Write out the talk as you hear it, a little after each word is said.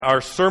Our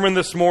sermon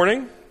this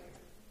morning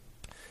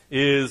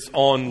is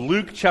on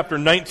Luke chapter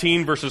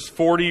 19, verses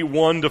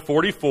 41 to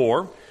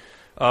 44,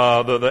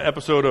 the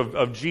episode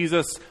of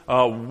Jesus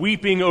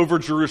weeping over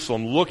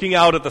Jerusalem, looking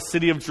out at the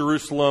city of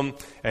Jerusalem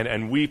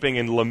and weeping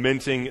and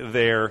lamenting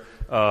there,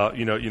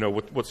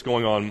 what's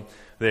going on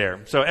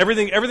there. So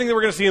everything that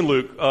we're going to see in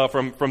Luke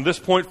from this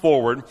point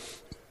forward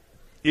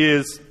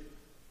is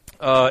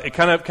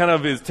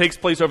it takes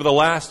place over the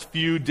last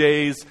few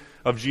days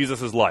of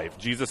Jesus' life.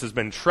 Jesus has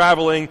been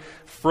traveling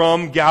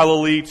from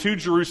Galilee to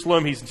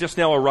Jerusalem. He's just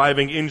now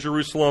arriving in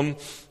Jerusalem.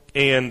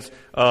 And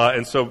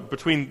so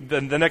between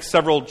the next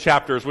several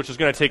chapters, which is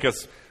going to take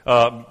us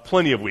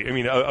plenty of weeks,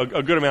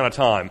 a good amount of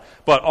time.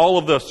 But all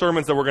of the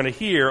sermons that we're going to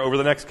hear over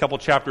the next couple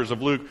chapters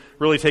of Luke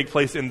really take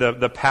place in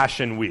the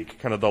Passion Week,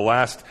 kind of the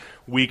last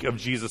week of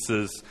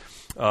Jesus'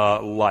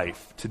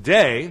 life.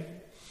 Today,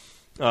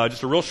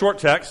 just a real short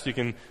text. You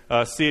can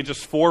see it,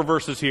 just 4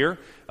 verses here.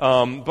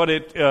 But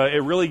it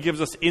really gives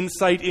us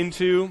insight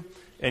into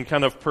and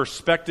kind of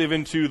perspective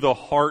into the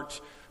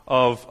heart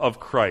of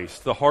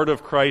Christ, the heart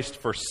of Christ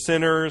for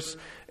sinners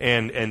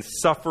and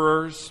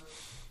sufferers,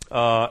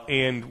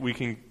 and we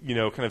can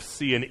kind of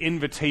see an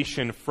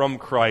invitation from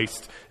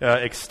Christ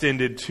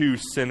extended to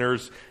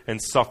sinners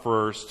and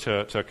sufferers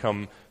to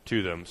come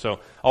to them. So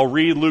I'll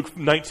read Luke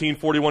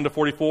 19:41 to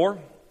 44,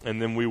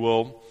 and then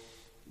we'll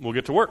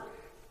get to work.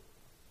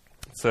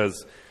 It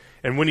says,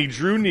 "And when he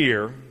drew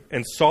near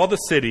and saw the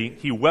city,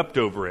 he wept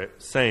over it,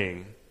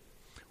 saying,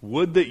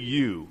 'Would that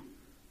you,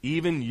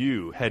 even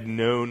you, had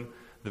known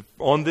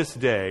on this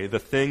day the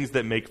things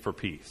that make for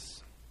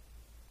peace.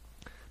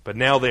 But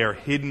now they are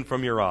hidden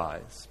from your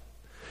eyes.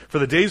 For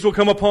the days will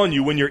come upon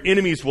you when your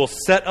enemies will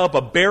set up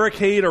a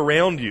barricade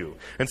around you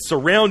and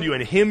surround you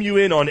and hem you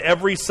in on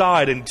every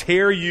side and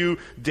tear you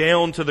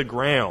down to the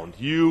ground,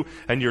 you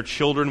and your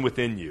children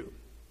within you.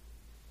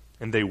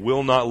 And they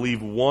will not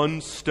leave one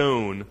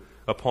stone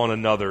upon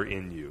another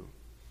in you,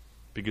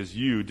 because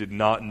you did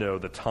not know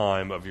the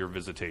time of your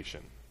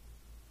visitation.'"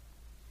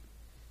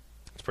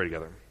 Let's pray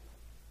together.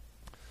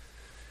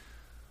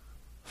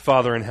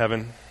 Father in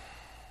heaven,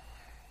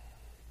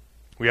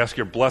 we ask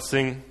your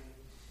blessing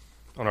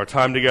on our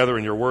time together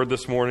in your word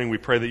this morning. We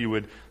pray that you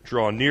would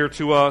draw near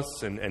to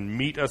us and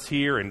meet us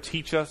here and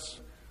teach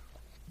us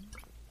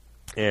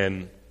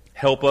and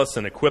help us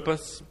and equip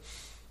us.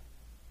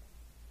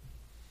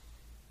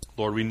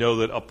 Lord, we know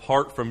that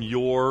apart from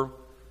your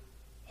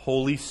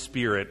Holy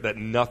Spirit, that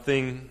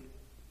nothing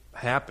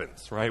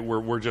happens, right?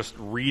 We're just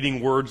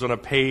reading words on a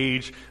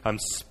page. I'm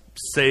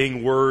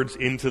saying words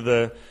into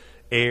the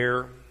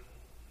air.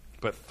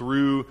 But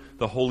through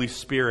the Holy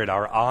Spirit,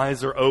 our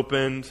eyes are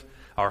opened,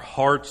 our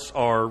hearts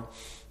are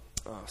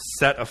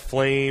set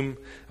aflame,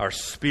 our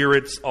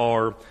spirits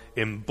are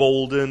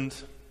emboldened,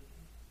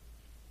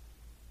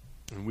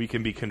 and we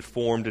can be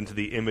conformed into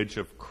the image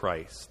of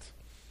Christ.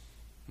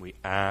 We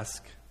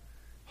ask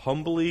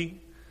humbly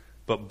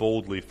but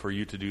boldly for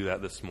you to do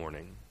that this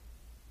morning.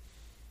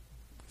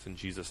 It's in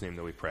Jesus' name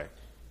that we pray.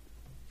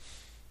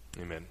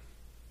 Amen.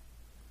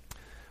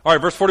 All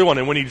right, verse 41.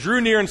 "And when he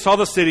drew near and saw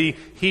the city,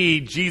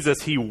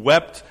 he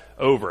wept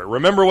over it."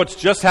 Remember what's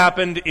just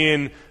happened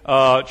in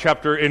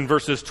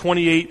verses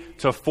 28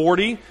 to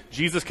 40.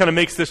 Jesus kind of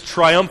makes this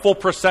triumphal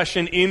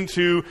procession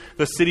into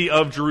the city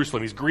of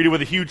Jerusalem. He's greeted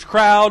with a huge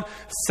crowd,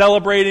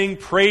 celebrating,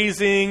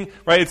 praising,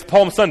 right? It's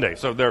Palm Sunday,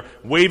 so they're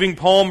waving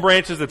palm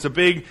branches. It's a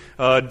big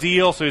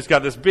deal. So he's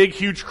got this big,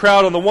 huge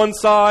crowd on the one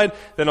side.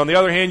 Then on the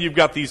other hand, you've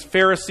got these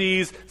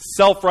Pharisees,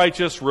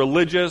 self-righteous,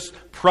 religious,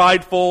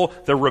 prideful.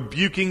 They're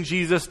rebuking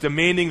Jesus,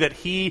 demanding that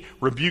he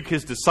rebuke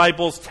his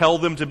disciples, tell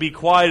them to be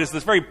quiet. It's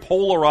this very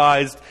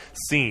polarized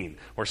scene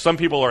where some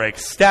people are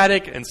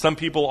ecstatic and some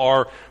people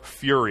are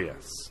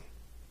furious.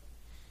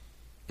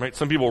 Right?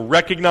 Some people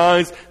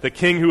recognize the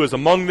king who is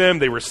among them.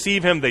 They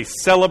receive him. They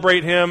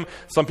celebrate him.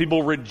 Some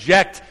people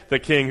reject the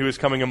king who is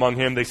coming among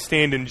him. They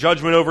stand in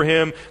judgment over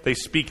him. They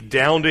speak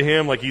down to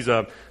him like he's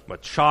a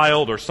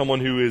child or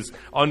someone who is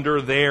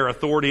under their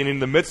authority. And in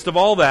the midst of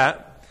all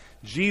that,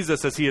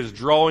 Jesus, as he is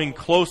drawing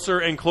closer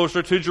and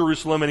closer to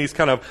Jerusalem, and he's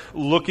kind of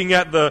looking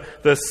at the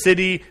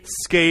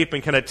cityscape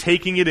and kind of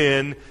taking it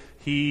in,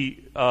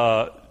 he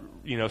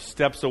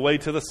steps away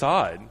to the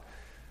side,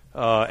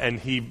 and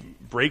he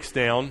breaks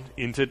down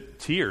into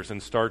tears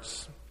and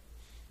starts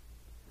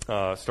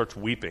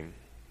weeping.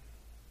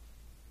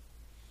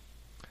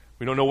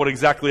 We don't know what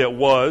exactly it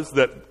was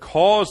that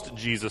caused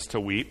Jesus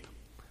to weep,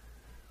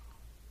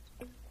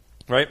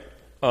 right?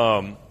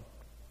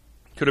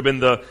 Could have been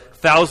the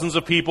thousands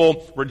of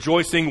people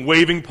rejoicing,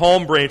 waving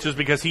palm branches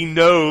because he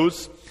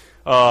knows,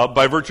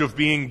 by virtue of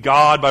being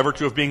God, by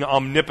virtue of being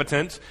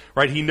omnipotent,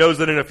 right? He knows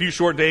that in a few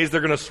short days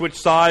they're going to switch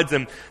sides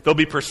and they'll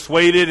be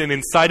persuaded and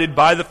incited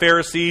by the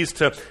Pharisees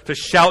to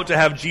shout to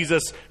have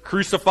Jesus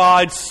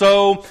crucified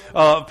so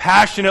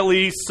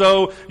passionately,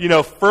 so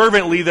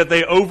fervently that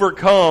they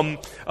overcome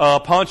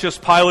Pontius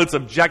Pilate's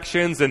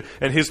objections and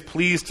his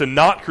pleas to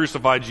not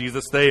crucify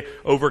Jesus. They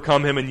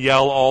overcome him and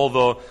yell all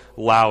the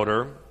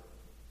louder.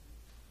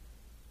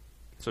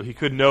 So he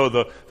could know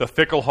the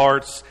fickle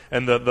hearts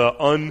and the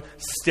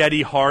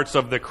unsteady hearts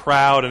of the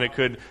crowd, and it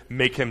could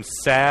make him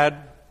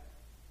sad.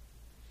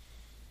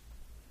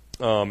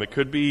 It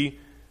could be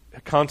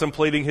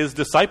contemplating his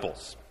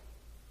disciples,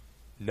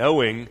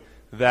 knowing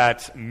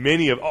that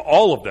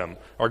all of them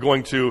are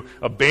going to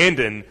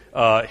abandon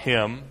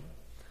him.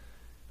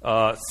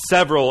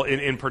 Several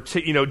in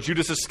particular,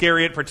 Judas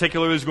Iscariot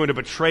particularly is going to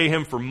betray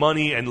him for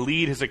money and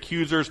lead his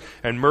accusers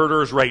and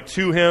murderers right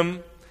to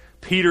him.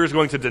 Peter is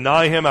going to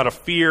deny him out of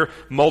fear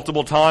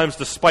multiple times,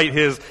 despite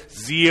his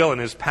zeal and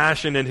his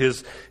passion and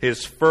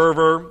his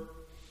fervor.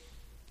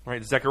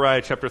 Right?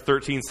 Zechariah chapter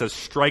 13 says,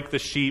 strike the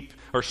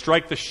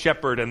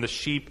shepherd, and the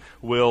sheep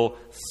will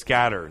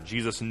scatter.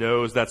 Jesus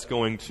knows that's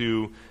going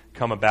to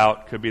come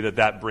about. Could be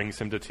that brings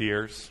him to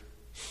tears.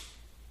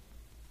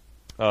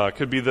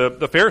 Could be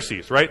the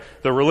Pharisees, right?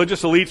 The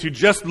religious elites who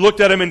just looked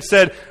at him and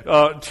said,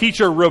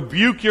 teacher,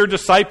 rebuke your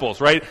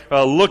disciples, right?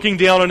 Looking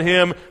down on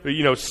him,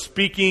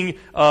 speaking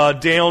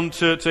down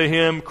to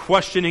him,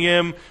 questioning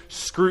him,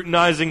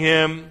 scrutinizing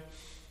him,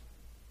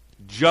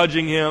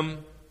 judging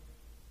him.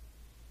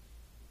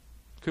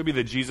 Could be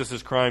that Jesus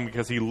is crying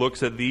because he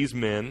looks at these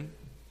men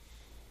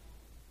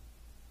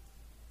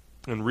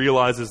and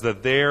realizes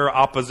that their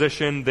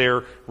opposition,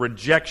 their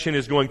rejection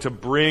is going to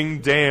bring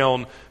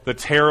down the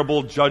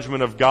terrible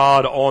judgment of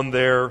God on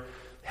their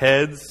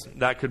heads.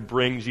 That could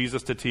bring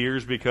Jesus to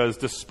tears, because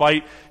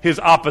despite his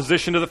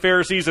opposition to the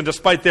Pharisees and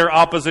despite their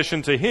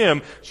opposition to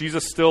him,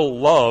 Jesus still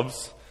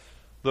loves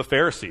the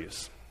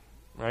Pharisees,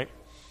 right?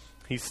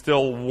 He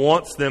still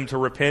wants them to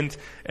repent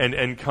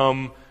and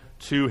come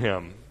to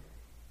him.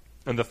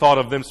 And the thought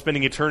of them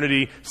spending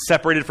eternity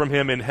separated from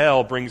him in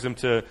hell brings him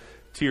to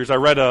tears. I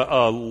read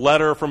a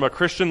letter from a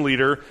Christian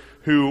leader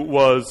who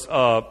was,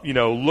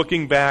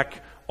 looking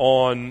back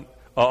on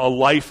a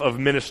life of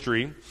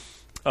ministry,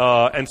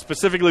 and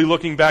specifically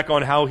looking back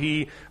on how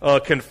he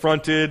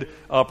confronted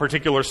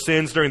particular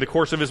sins during the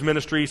course of his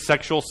ministry: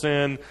 sexual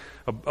sin,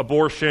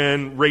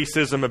 abortion,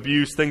 racism,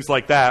 abuse, things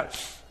like that.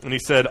 And he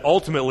said,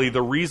 ultimately,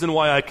 the reason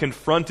why I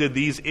confronted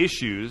these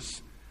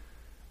issues,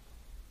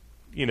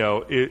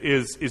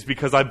 is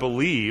because I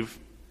believe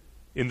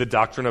in the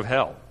doctrine of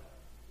hell.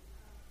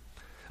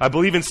 I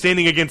believe in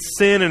standing against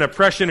sin and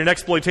oppression and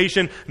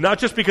exploitation, not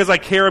just because I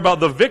care about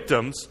the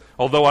victims,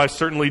 although I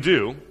certainly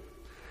do,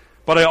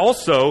 but I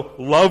also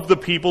love the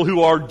people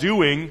who are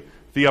doing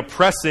the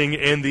oppressing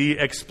and the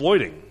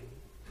exploiting.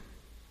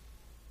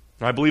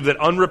 I believe that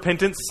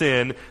unrepentant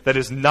sin that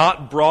is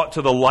not brought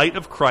to the light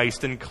of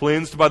Christ and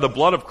cleansed by the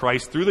blood of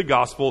Christ through the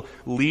gospel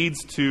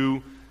leads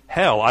to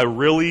hell. I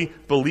really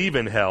believe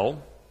in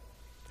hell.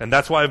 And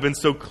that's why I've been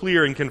so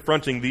clear in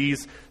confronting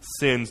these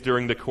sins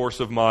during the course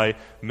of my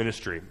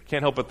ministry.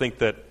 Can't help but think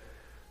that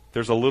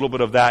there's a little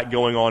bit of that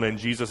going on in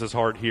Jesus'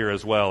 heart here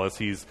as well, as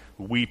he's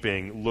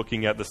weeping,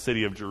 looking at the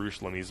city of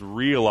Jerusalem. He's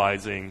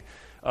realizing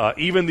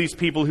even these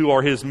people who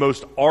are his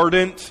most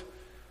ardent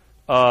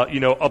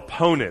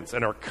opponents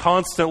and are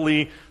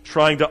constantly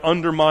trying to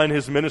undermine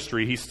his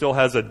ministry, he still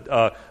has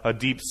a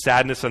deep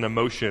sadness and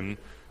emotion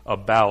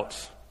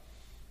about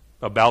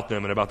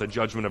them and about the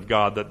judgment of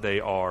God that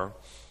they are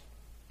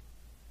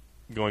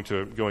going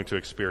to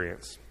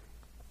experience.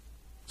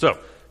 So,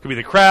 could be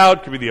the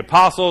crowd, could be the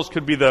apostles,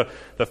 could be the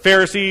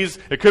Pharisees,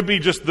 it could be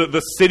just the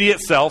city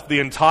itself, the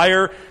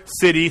entire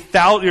city.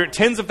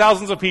 Tens of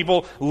thousands of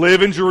people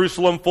live in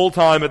Jerusalem full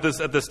time at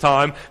this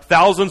time.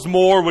 Thousands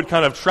more would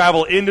kind of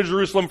travel into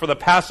Jerusalem for the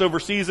Passover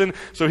season,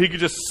 so he could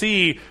just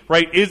see,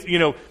 right,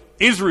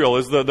 Israel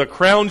is the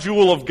crown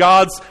jewel of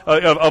God's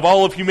of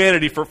all of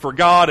humanity for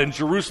God, and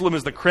Jerusalem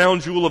is the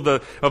crown jewel of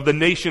the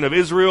nation of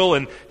Israel.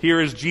 And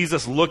here is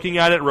Jesus looking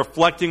at it,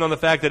 reflecting on the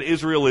fact that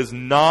Israel is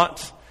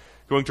not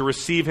going to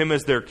receive him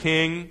as their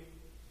king.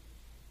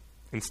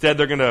 Instead,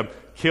 they're going to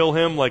kill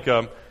him like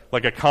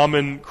a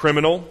common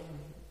criminal,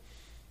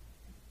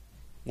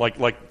 like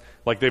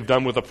they've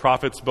done with the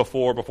prophets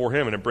before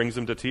him, and it brings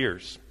him to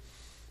tears.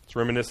 It's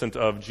reminiscent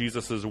of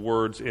Jesus'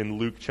 words in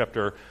Luke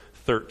chapter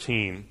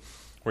 13.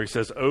 Where he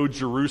says, "O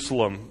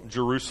Jerusalem,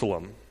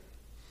 Jerusalem,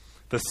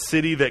 the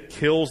city that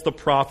kills the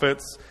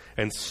prophets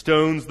and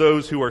stones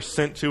those who are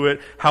sent to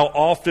it, how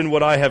often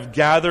would I have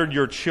gathered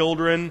your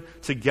children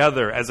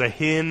together as a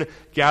hen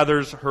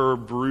gathers her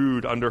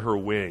brood under her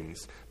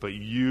wings, but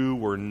you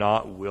were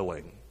not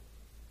willing.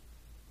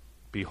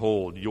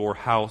 Behold, your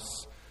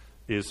house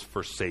is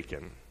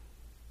forsaken."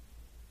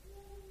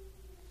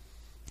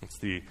 It's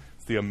the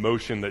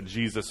emotion that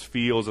Jesus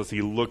feels as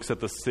he looks at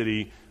the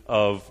city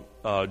of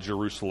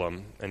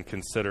Jerusalem and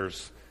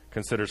considers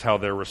how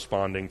they're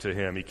responding to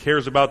him. He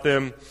cares about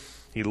them.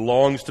 He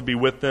longs to be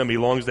with them. He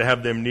longs to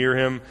have them near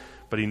him,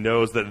 but he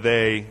knows that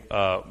they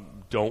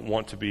don't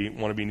want to be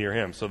near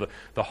him. So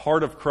the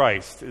heart of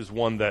Christ is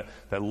one that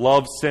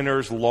loves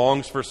sinners,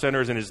 longs for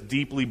sinners, and is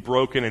deeply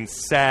broken and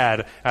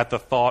sad at the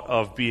thought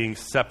of being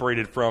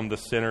separated from the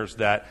sinners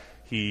that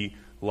he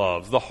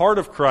loves. The heart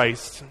of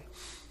Christ,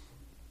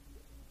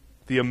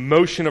 the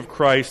emotion of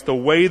Christ, the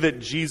way that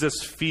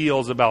Jesus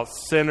feels about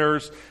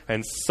sinners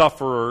and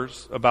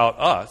sufferers, about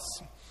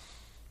us,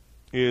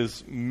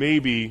 is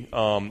maybe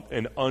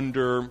an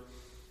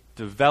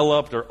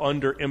underdeveloped or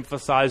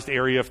underemphasized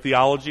area of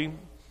theology,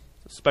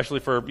 especially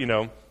for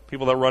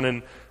people that run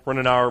in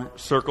our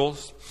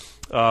circles.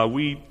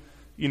 We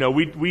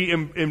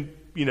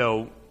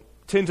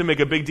tend to make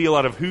a big deal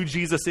out of who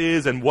Jesus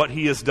is and what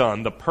he has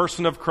done, the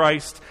person of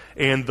Christ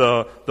and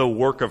the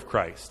work of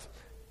Christ.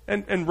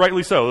 And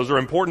rightly so. Those are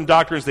important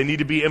doctrines. They need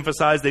to be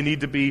emphasized. They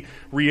need to be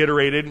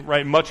reiterated,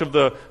 right? Much of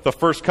the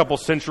first couple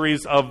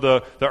centuries of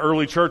the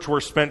early church were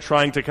spent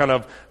trying to kind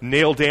of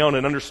nail down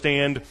and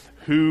understand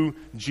who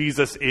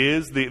Jesus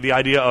is, the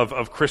idea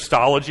of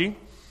Christology,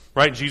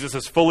 right? Jesus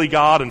is fully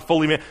God and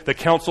fully man. The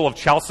Council of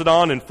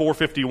Chalcedon in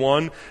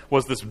 451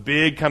 was this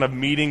big kind of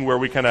meeting where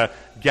we kind of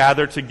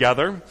gather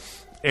together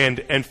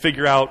and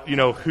figure out,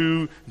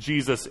 who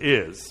Jesus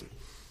is.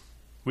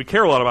 We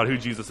care a lot about who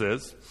Jesus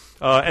is.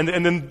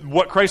 And then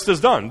what Christ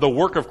has done, the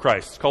work of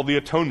Christ. It's called the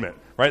atonement,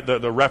 right?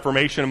 The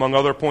Reformation, among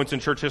other points in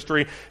church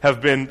history,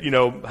 have been,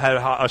 had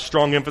a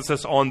strong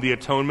emphasis on the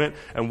atonement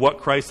and what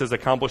Christ has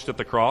accomplished at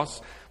the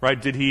cross, right?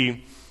 Did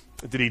he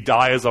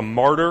die as a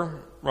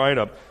martyr, right?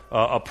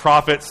 A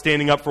prophet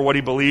standing up for what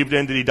he believed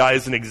in? Did he die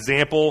as an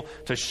example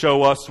to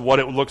show us what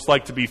it looks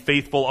like to be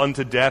faithful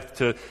unto death,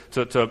 to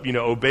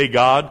obey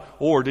God?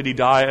 Or did he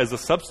die as a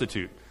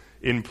substitute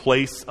in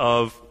place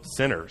of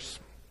sinners,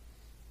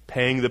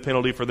 paying the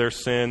penalty for their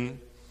sin,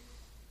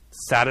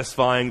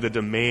 satisfying the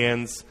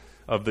demands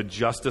of the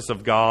justice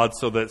of God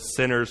so that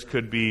sinners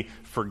could be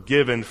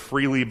forgiven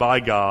freely by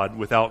God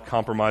without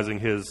compromising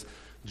his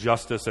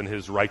justice and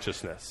his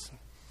righteousness?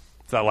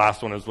 So that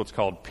last one is what's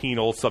called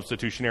penal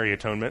substitutionary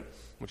atonement,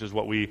 which is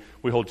what we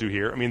hold to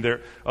here. I mean,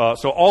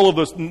 so all of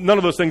those, none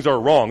of those things are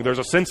wrong. There's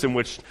a sense in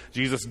which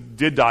Jesus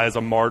did die as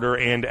a martyr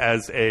and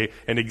as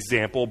an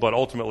example, but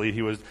ultimately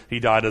he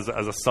died as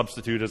a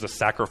substitute, as a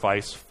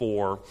sacrifice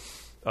for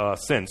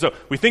sin. So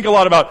we think a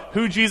lot about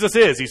who Jesus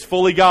is. He's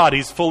fully God,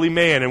 he's fully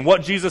man, and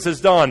what Jesus has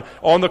done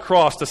on the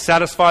cross to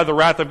satisfy the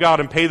wrath of God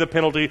and pay the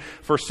penalty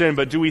for sin.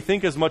 But do we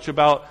think as much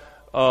about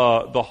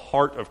the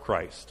heart of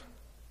Christ?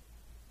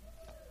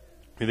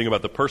 We think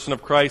about the person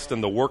of Christ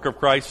and the work of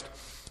Christ.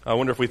 I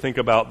wonder if we think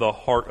about the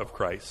heart of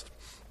Christ.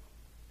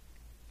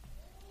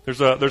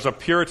 There's a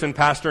Puritan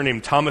pastor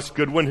named Thomas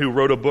Goodwin who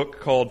wrote a book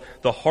called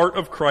The Heart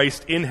of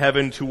Christ in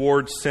Heaven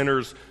Towards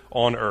Sinners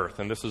on Earth.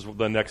 And this is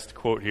the next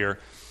quote here.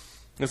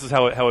 This is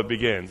how it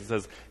begins. It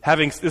says,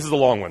 this is a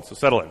long one, so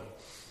settle in.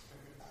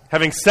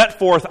 Having set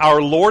forth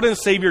our Lord and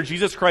Savior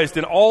Jesus Christ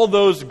in all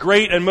those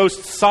great and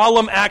most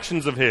solemn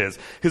actions of his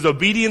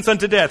obedience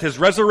unto death, his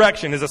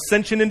resurrection, his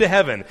ascension into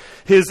heaven,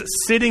 his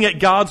sitting at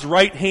God's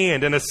right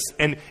hand and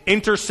an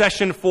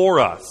intercession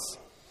for us,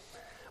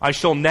 I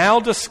shall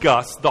now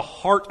discuss the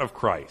heart of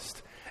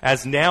Christ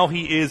as now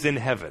he is in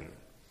heaven,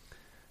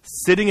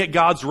 sitting at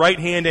God's right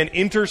hand and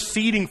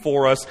interceding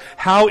for us,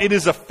 how it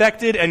is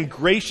affected and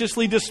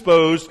graciously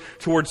disposed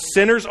towards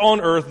sinners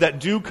on earth that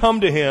do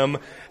come to him,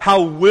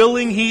 how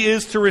willing he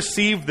is to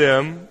receive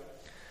them,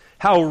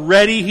 how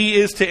ready he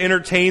is to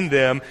entertain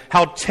them,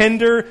 how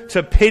tender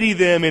to pity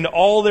them in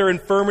all their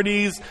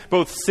infirmities,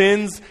 both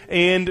sins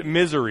and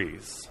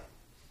miseries.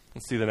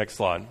 Let's see the next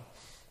slide.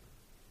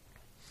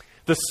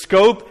 The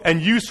scope and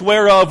use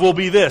whereof will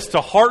be this, to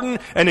hearten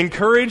and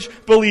encourage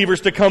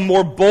believers to come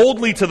more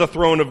boldly to the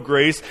throne of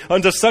grace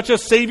unto such a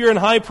Savior and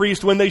High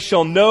Priest when they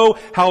shall know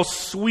how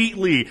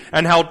sweetly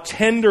and how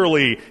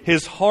tenderly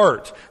his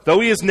heart,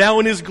 though he is now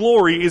in his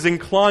glory, is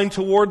inclined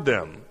toward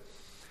them.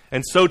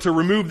 And so to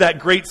remove that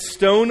great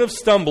stone of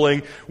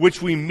stumbling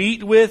which we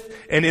meet with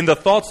and in the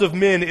thoughts of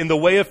men in the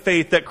way of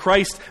faith, that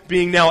Christ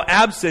being now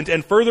absent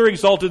and further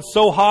exalted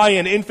so high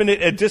and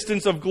infinite a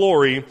distance of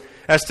glory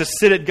as to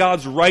sit at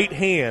God's right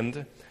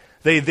hand,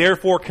 they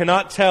therefore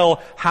cannot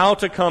tell how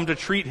to come to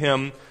treat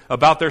him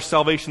about their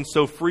salvation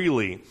so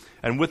freely,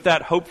 and with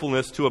that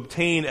hopefulness to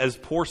obtain as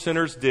poor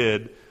sinners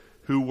did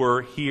who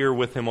were here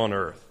with him on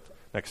earth.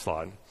 Next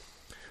slide.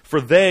 For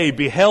they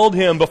beheld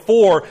him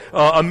before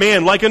a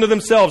man like unto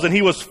themselves, and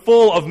he was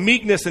full of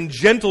meekness and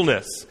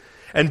gentleness,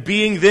 and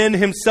being then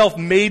himself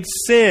made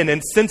sin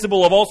and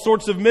sensible of all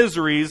sorts of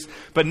miseries,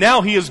 but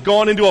now he has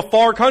gone into a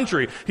far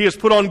country. He has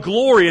put on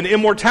glory and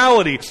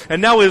immortality,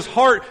 and now his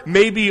heart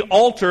may be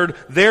altered,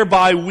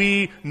 thereby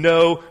we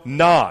know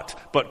not.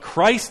 But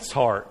Christ's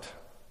heart,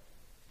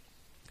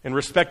 in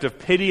respect of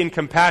pity and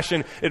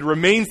compassion, it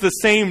remains the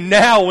same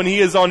now when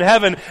he is on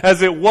heaven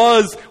as it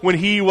was when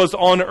he was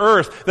on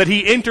earth, that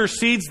he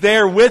intercedes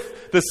there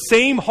with the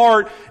same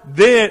heart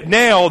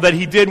now that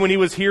he did when he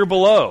was here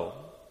below.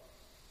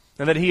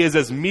 And that he is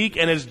as meek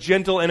and as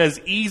gentle and as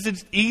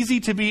easy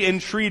to be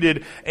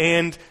entreated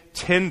and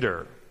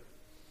tender.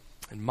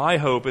 And my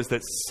hope is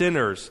that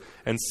sinners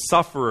and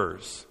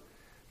sufferers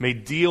may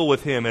deal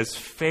with him as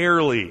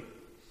fairly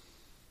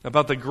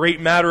about the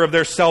great matter of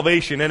their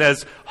salvation, and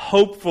as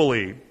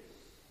hopefully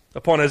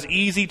upon as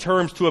easy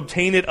terms to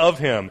obtain it of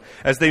him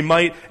as they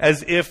might,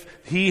 as if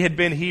he had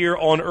been here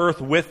on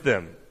earth with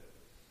them.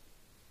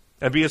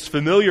 and be as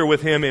familiar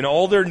with him in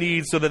all their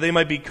needs so that they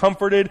might be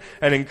comforted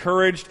and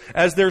encouraged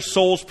as their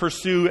souls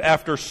pursue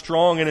after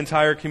strong and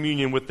entire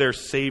communion with their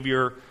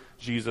Savior,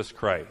 Jesus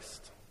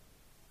Christ.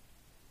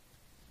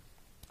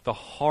 The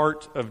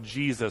heart of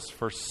Jesus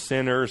for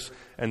sinners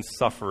and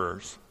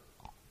sufferers.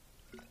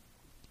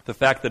 The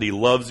fact that he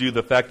loves you,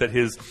 the fact that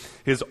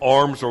his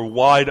arms are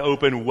wide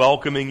open,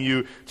 welcoming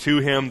you to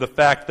him, the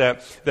fact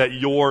that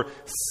your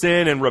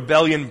sin and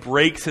rebellion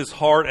breaks his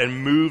heart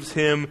and moves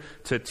him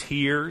to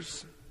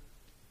tears.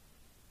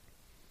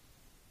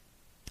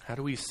 How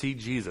do we see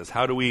Jesus?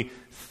 How do we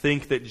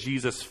think that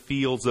Jesus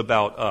feels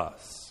about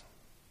us?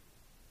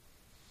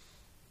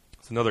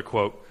 It's another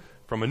quote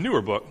from a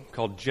newer book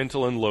called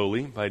Gentle and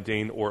Lowly by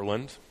Dane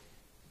Ortland.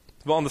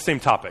 Well, on the same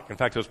topic. In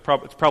fact, it's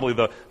probably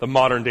the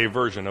modern-day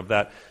version of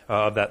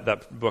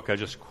that book I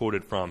just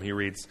quoted from. He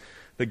reads,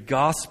 "The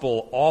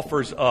gospel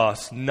offers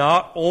us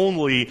not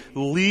only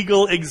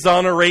legal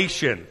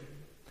exoneration,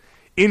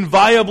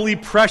 inviolably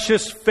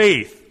precious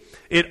faith,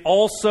 it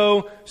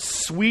also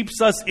sweeps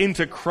us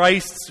into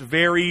Christ's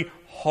very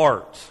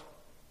heart.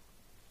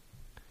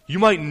 You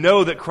might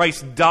know that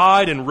Christ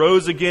died and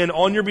rose again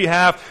on your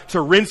behalf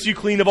to rinse you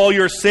clean of all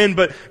your sin,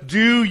 but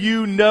do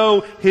you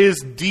know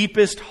his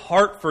deepest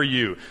heart for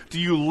you?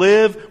 Do you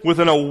live with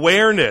an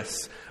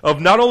awareness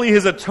of not only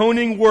his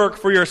atoning work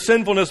for your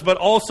sinfulness, but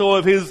also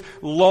of his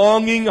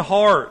longing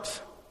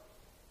heart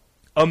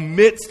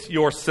amidst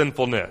your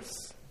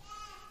sinfulness?"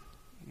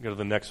 Go to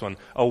the next one.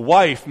 "A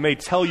wife may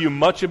tell you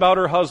much about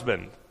her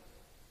husband,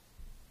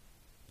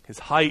 his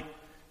height,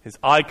 his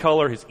eye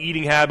color, his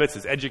eating habits,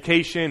 his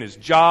education, his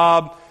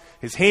job,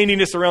 his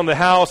handiness around the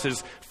house,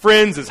 his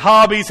friends, his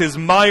hobbies, his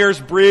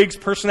Myers-Briggs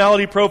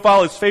personality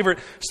profile, his favorite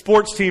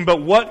sports team.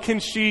 But what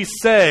can she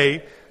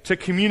say to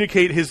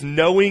communicate his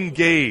knowing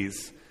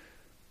gaze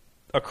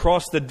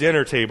across the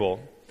dinner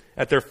table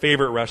at their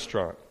favorite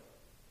restaurant?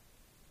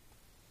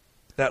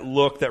 That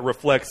look that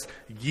reflects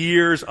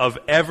years of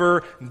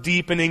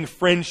ever-deepening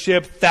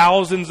friendship,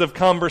 thousands of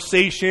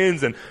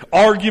conversations and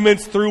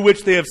arguments through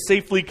which they have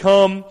safely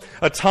come,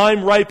 a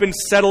time ripened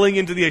settling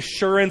into the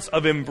assurance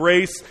of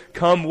embrace,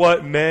 come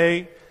what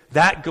may.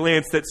 That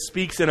glance that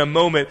speaks in a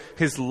moment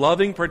his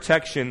loving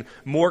protection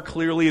more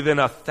clearly than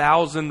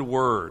 1,000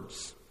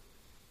 words.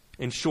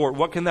 In short,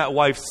 what can that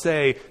wife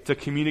say to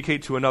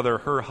communicate to another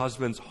her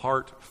husband's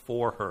heart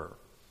for her?"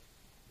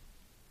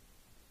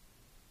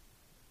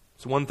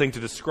 It's one thing to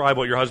describe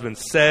what your husband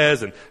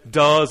says and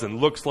does and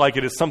looks like.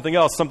 It is something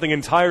else, something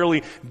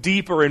entirely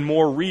deeper and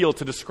more real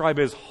to describe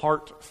his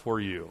heart for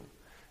you.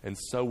 And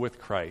so with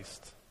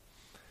Christ.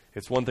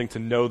 It's one thing to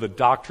know the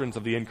doctrines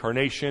of the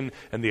incarnation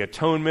and the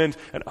atonement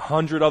and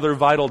 100 other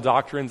vital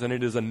doctrines, and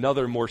it is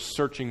another more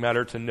searching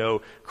matter to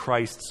know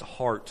Christ's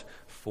heart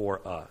for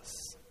us.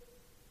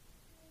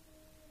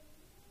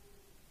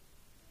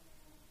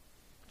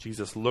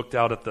 Jesus looked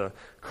out at the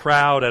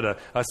crowd, at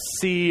a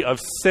sea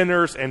of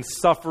sinners and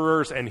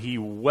sufferers, and he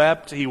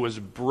wept. He was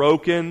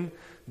broken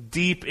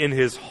deep in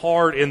his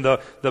heart, in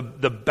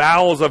the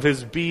bowels of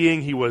his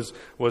being. He was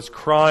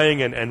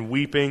crying and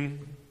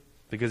weeping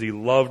because he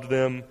loved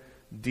them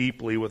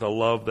deeply with a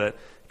love that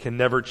can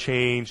never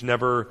change,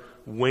 never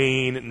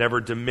wane, never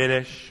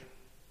diminish.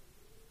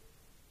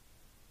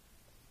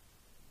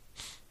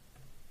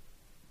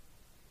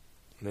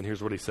 And then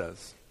here's what he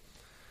says.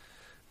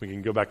 We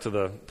can go back to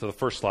the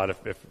first slide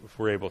if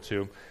we're able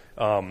to.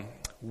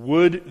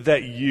 "Would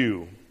that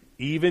you,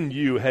 even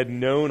you, had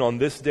known on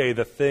this day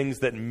the things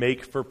that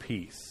make for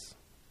peace,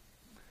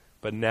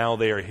 but now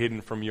they are hidden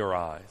from your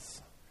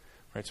eyes."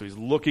 Right? So he's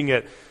looking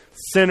at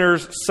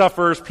sinners,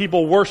 sufferers,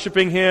 people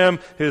worshiping him,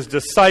 his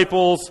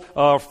disciples,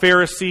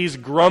 Pharisees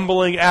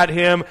grumbling at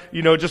him,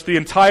 just the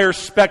entire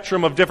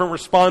spectrum of different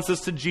responses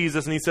to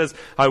Jesus. And he says,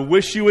 "I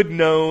wish you had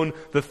known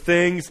the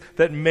things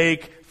that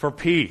make for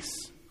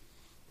peace."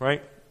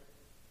 Right?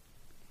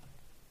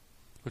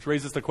 Which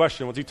raises the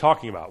question, what's he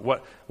talking about?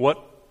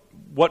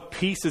 What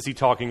peace is he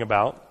talking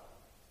about?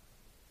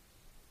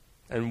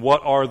 And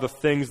what are the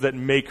things that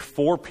make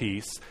for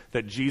peace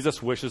that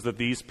Jesus wishes that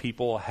these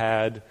people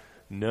had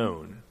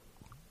known?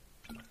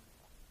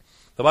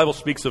 The Bible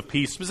speaks of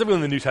peace, specifically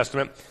in the New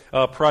Testament,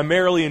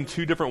 primarily in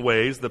two different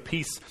ways. The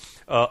peace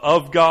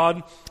of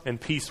God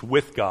and peace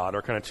with God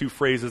are kind of two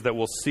phrases that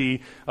we'll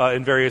see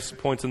in various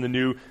points in the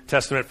New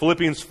Testament.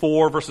 Philippians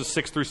 4, verses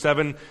 6 through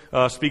 7,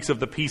 speaks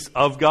of the peace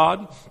of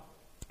God.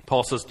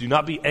 Paul says, "Do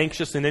not be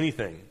anxious in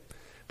anything,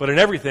 but in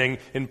everything,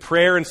 in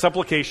prayer and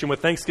supplication with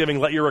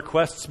thanksgiving, let your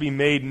requests be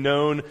made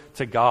known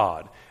to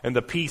God. And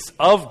the peace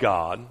of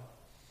God,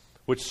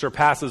 which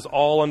surpasses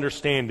all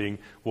understanding,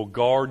 will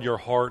guard your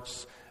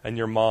hearts and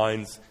your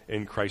minds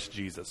in Christ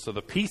Jesus." So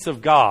the peace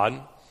of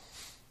God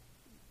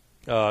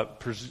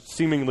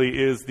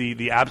seemingly is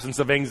the absence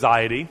of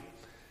anxiety.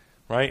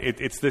 Right?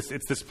 It's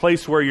this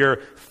place where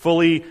you're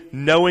fully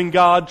knowing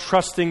God,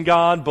 trusting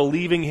God,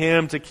 believing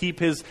him to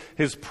keep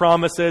his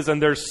promises, and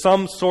there's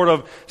some sort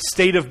of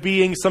state of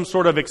being, some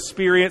sort of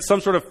experience, some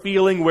sort of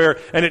feeling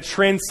and it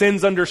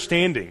transcends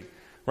understanding.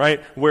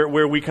 right?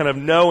 Where we kind of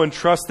know and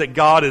trust that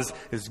God is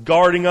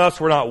guarding us.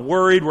 We're not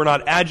worried. We're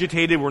not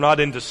agitated. We're not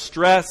in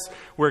distress.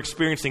 We're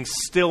experiencing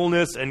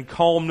stillness and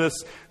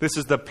calmness. This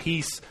is the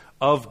peace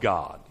of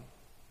God.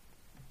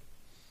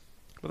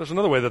 But there's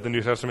another way that the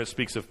New Testament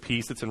speaks of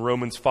peace. It's in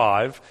Romans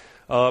 5,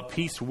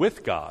 peace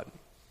with God.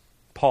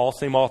 Paul,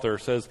 same author,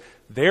 says,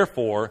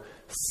 "Therefore,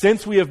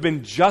 since we have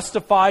been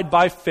justified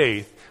by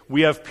faith,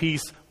 we have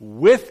peace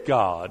with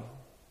God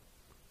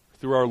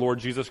through our Lord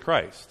Jesus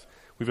Christ.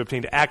 We've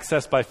obtained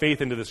access by faith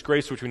into this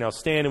grace which we now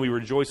stand, and we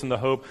rejoice in the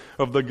hope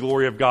of the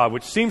glory of God,"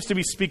 which seems to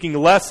be speaking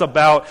less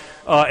about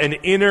an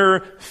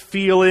inner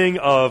feeling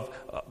of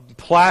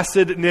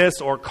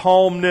placidness or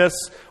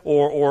calmness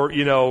or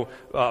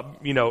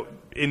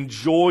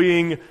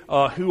enjoying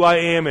who I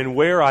am and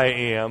where I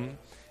am.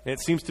 And it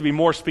seems to be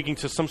more speaking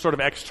to some sort of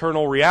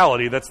external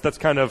reality that's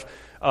kind of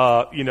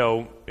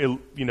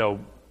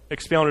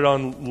expounded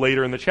on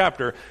later in the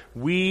chapter.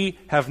 We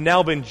have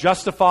now been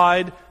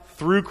justified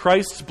through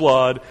Christ's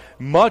blood.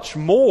 Much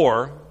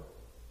more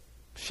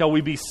shall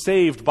we be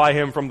saved by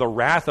him from the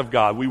wrath of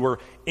God. We were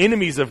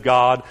enemies of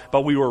God,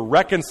 but we were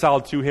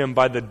reconciled to him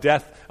by the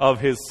death of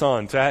his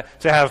Son. To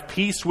have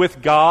peace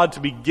with God, to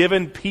be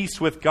given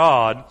peace with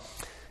God,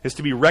 is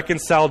to be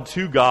reconciled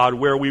to God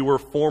where we were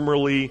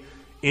formerly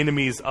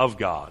enemies of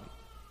God.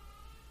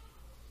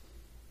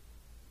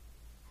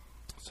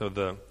 So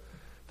the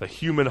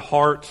human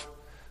heart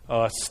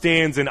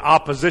stands in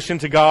opposition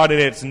to God in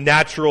its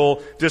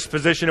natural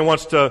disposition. It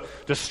wants to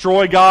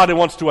destroy God. It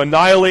wants to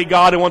annihilate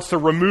God. It wants to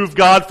remove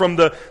God from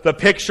the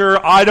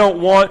picture. I don't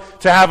want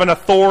to have an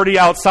authority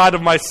outside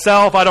of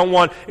myself. I don't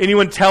want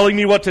anyone telling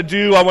me what to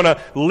do. I want to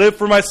live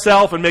for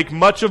myself and make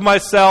much of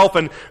myself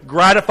and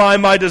gratify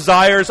my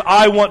desires.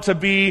 I want to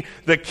be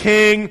the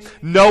king.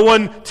 No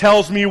one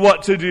tells me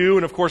what to do.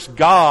 And of course,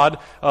 God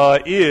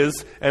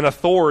is an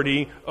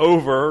authority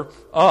over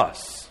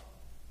us.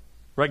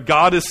 Right?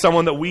 God is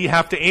someone that we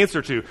have to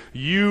answer to.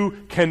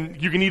 You can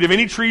eat of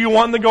any tree you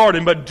want in the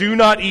garden, but do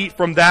not eat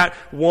from that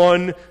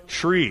one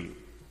tree.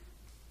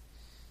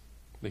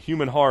 The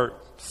human heart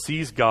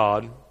sees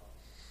God,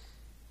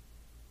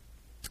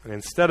 and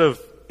instead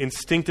of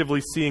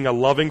instinctively seeing a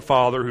loving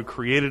Father who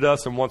created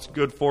us and wants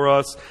good for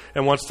us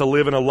and wants to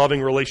live in a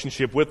loving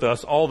relationship with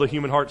us, all the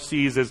human heart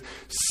sees is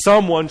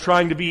someone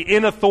trying to be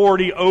in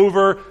authority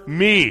over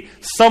me.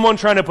 Someone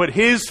trying to put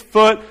his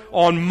foot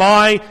on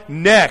my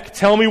neck.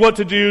 Tell me what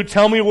to do.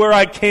 Tell me where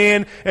I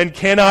can and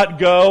cannot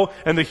go.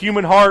 And the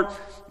human heart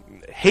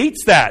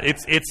hates that.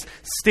 It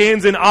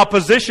stands in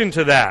opposition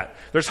to that.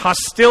 There's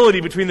hostility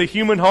between the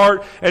human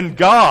heart and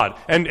God.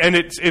 And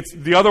it's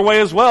the other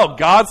way as well.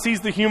 God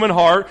sees the human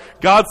heart.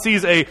 God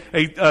sees a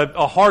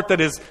heart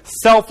that is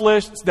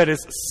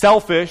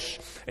selfish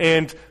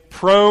and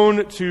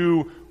prone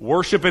to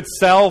worship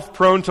itself,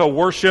 prone to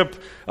worship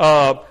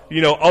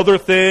other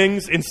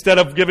things instead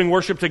of giving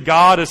worship to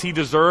God as he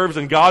deserves.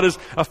 And God is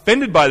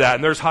offended by that.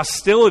 And there's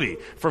hostility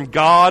from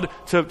God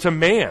to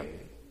man.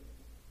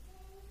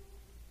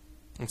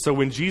 And so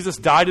when Jesus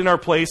died in our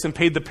place and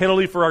paid the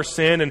penalty for our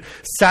sin and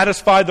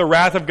satisfied the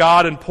wrath of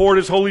God and poured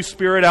his Holy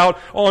Spirit out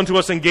onto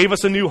us and gave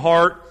us a new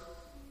heart,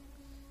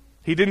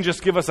 he didn't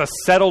just give us a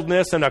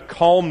settledness and a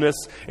calmness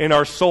in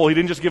our soul. He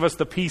didn't just give us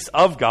the peace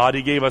of God.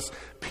 He gave us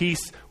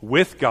peace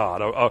with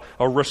God,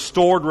 a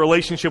restored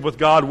relationship with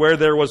God where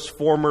there was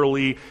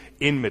formerly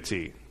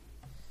enmity.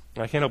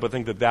 And I can't help but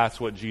think that that's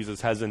what Jesus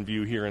has in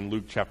view here in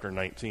Luke chapter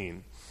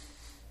 19.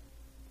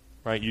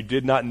 Right? You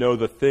did not know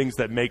the things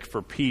that make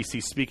for peace.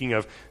 He's speaking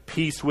of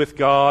peace with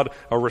God,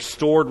 a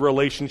restored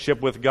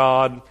relationship with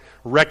God,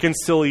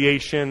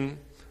 reconciliation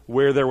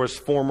where there was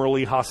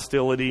formerly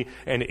hostility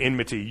and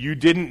enmity. You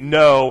didn't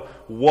know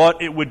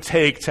what it would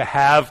take to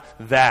have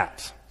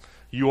that.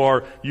 You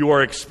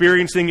are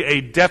experiencing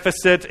a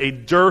deficit, a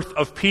dearth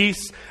of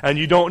peace, and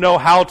you don't know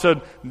how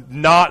to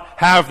not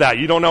have that.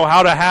 You don't know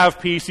how to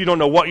have peace. You don't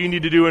know what you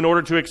need to do in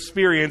order to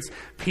experience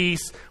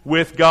peace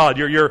with God.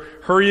 You're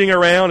hurrying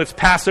around. It's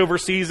Passover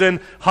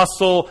season,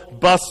 hustle,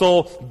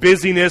 bustle,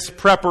 busyness,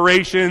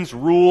 preparations,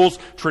 rules,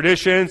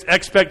 traditions,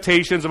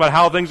 expectations about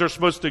how things are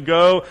supposed to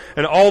go,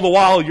 and all the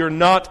while you're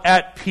not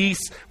at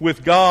peace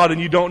with God, and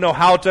you don't know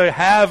how to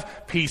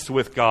have peace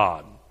with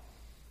God.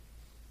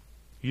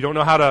 You don't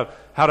know how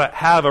to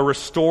have a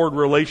restored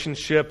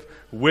relationship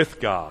with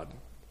God.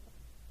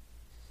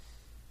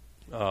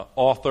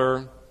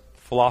 Author,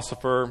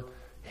 philosopher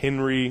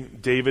Henry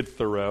David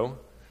Thoreau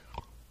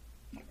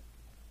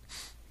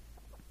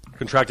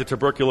contracted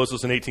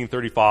tuberculosis in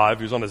 1835.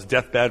 He was on his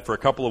deathbed for a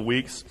couple of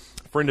weeks.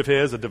 A friend of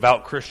his, a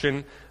devout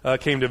Christian,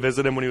 came to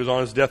visit him when he was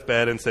on his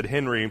deathbed and said,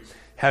 "Henry,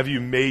 have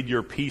you made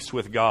your peace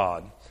with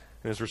God?"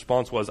 And his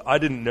response was, "I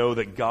didn't know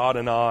that God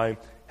and I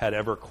had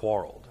ever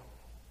quarreled."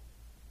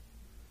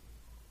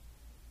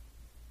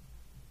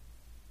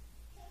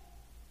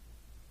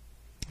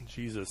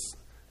 Jesus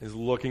is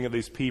looking at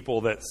these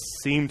people that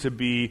seem to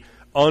be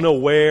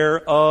unaware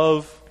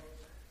of,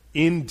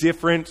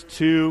 indifferent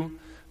to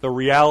the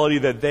reality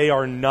that they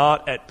are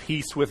not at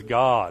peace with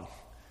God.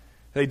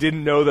 They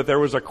didn't know that there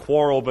was a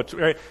quarrel. But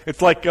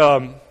it's like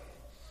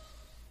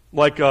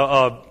like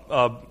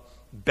a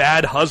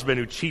bad husband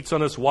who cheats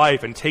on his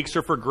wife and takes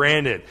her for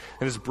granted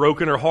and has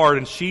broken her heart,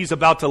 and she's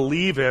about to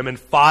leave him and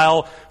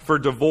file for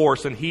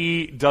divorce, and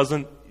he's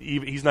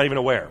not even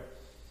aware.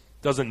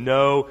 Doesn't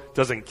know,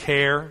 doesn't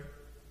care.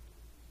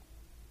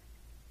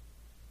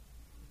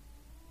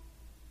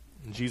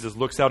 And Jesus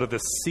looks out at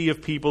this sea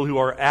of people who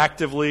are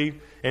actively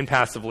and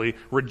passively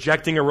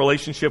rejecting a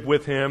relationship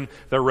with him.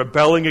 They're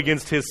rebelling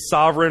against his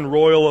sovereign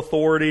royal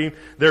authority.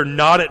 They're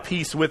not at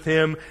peace with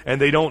him, and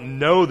they don't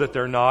know that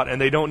they're not, and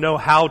they don't know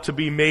how to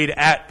be made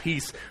at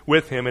peace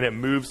with him, and it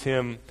moves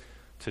him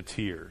to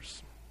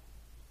tears.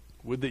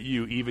 Would that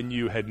you, even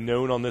you, had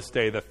known on this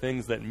day the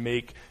things that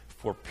make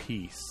for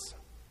peace.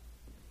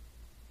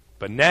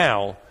 But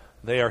now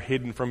they are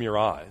hidden from your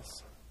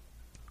eyes.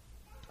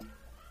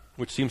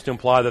 Which seems to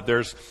imply that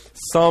there's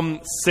some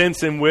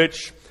sense in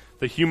which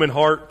the human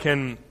heart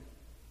can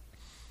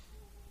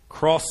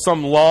cross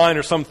some line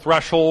or some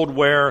threshold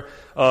where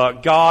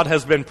God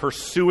has been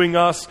pursuing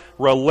us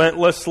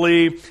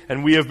relentlessly,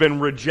 and we have been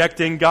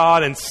rejecting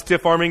God and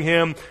stiff-arming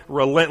him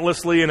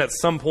relentlessly, and at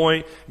some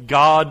point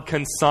God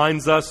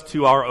consigns us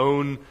to our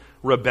own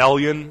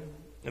rebellion.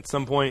 At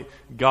some point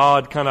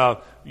God kind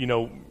of,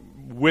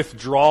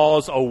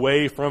 withdraws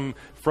away from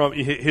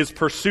his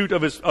pursuit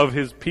of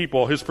his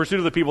people, his pursuit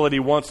of the people that he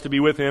wants to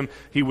be with him.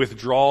 He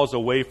withdraws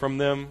away from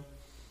them.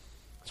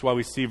 That's why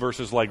we see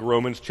verses like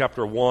Romans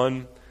chapter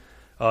 1.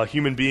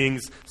 Human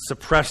beings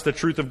suppress the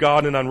truth of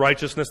God in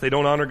unrighteousness. They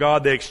don't honor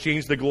God. They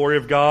exchange the glory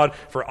of God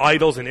for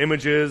idols and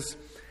images.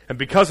 And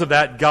because of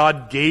that,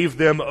 God gave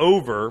them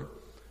over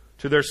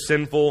to their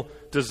sinful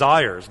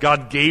desires.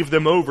 God gave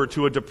them over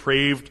to a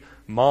depraved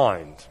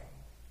mind.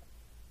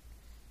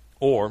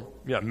 Or,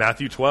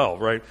 Matthew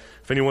 12, right?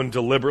 If anyone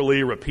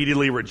deliberately,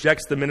 repeatedly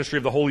rejects the ministry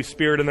of the Holy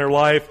Spirit in their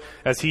life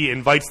as he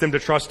invites them to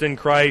trust in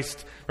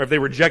Christ, or if they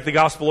reject the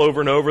gospel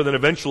over and over, then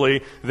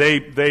eventually they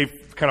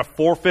kind of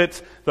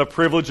forfeit the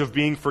privilege of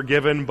being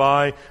forgiven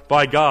by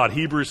God.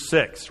 Hebrews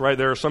 6, right?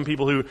 There are some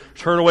people who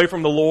turn away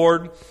from the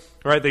Lord,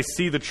 right? They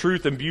see the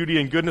truth and beauty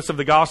and goodness of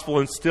the gospel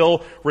and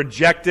still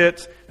reject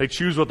it. They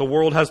choose what the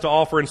world has to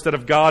offer instead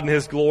of God and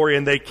his glory,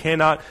 and they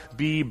cannot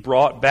be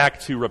brought back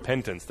to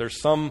repentance.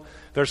 There's some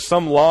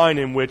line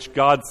in which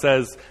God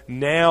says,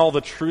 now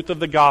the truth of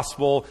the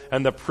gospel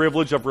and the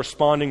privilege of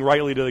responding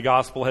rightly to the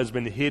gospel has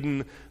been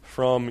hidden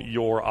from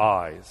your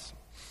eyes.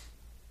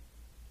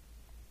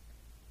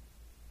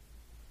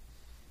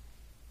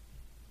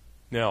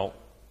 Now,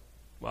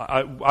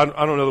 I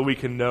don't know that we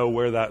can know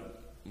where that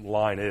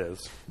line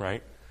is,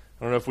 right?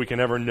 I don't know if we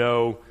can ever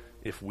know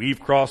if we've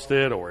crossed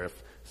it or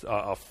if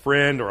a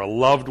friend or a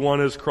loved one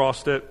has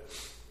crossed it.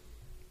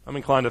 I'm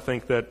inclined to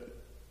think that,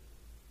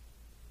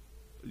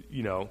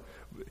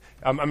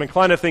 I'm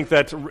inclined to think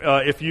that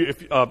if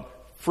a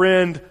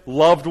friend,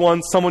 loved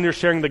one, someone you're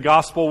sharing the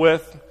gospel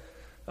with,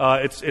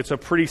 it's a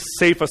pretty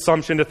safe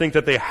assumption to think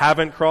that they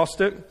haven't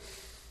crossed it.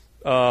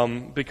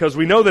 Because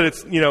we know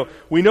that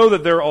we know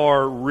that there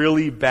are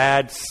really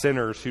bad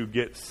sinners who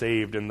get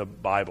saved in the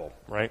Bible,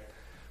 right?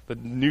 The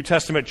New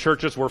Testament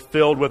churches were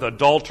filled with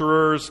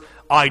adulterers,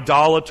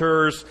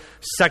 idolaters,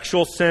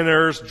 sexual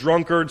sinners,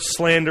 drunkards,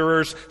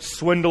 slanderers,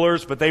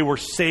 swindlers, but they were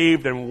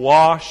saved and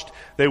washed.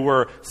 They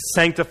were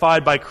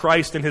sanctified by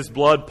Christ in his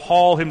blood.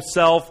 Paul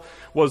himself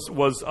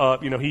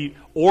he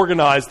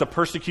organized the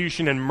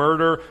persecution and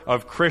murder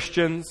of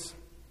Christians.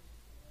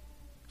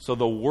 So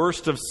the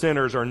worst of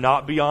sinners are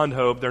not beyond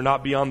hope. They're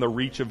not beyond the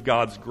reach of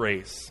God's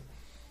grace.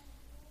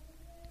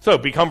 So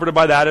be comforted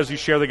by that as you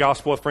share the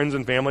gospel with friends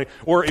and family.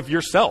 Or if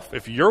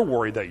you're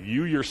worried that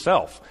you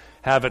yourself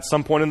have at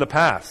some point in the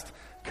past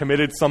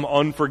committed some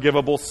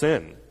unforgivable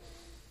sin,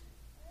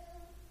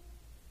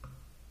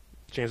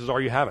 chances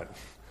are you haven't.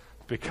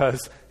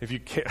 Because if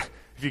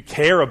you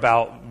care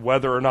about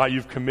whether or not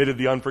you've committed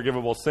the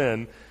unforgivable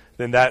sin,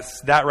 then that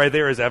right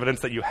there is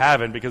evidence that you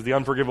haven't, because the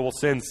unforgivable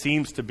sin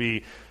seems to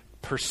be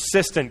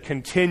persistent,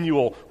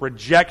 continual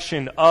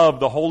rejection of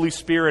the Holy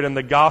Spirit and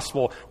the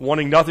gospel,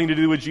 wanting nothing to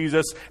do with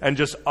Jesus, and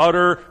just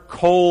utter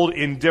cold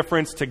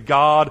indifference to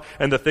God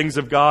and the things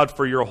of God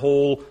for your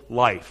whole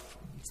life.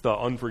 It's the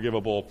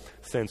unforgivable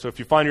sin. So if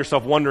you find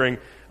yourself wondering,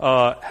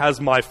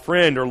 has my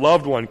friend or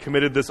loved one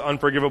committed this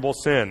unforgivable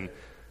sin?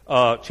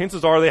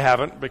 Chances are they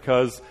haven't,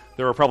 because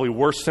there are probably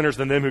worse sinners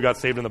than them who got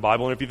saved in the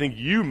Bible. And if you think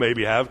you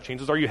maybe have,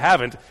 chances are you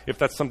haven't, if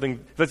that's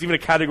even a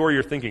category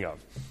you're thinking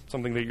of,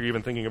 something that you're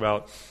even thinking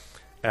about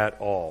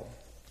at all.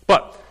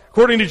 But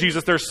according to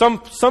Jesus, there's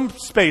some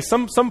space,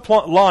 some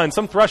line,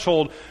 some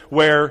threshold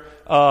where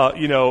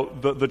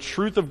the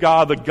truth of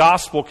God, the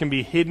gospel, can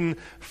be hidden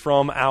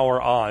from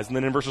our eyes. And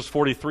then in verses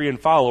 43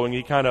 and following,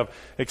 he kind of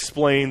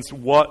explains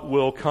what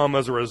will come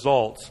as a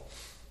result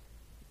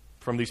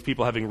from these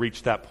people having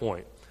reached that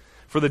point.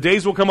 For the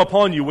days will come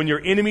upon you when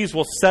your enemies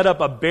will set up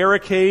a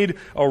barricade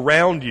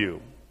around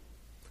you.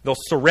 They'll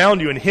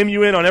surround you and hem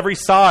you in on every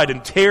side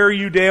and tear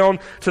you down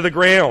to the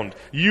ground,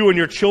 you and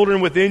your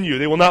children within you.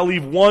 They will not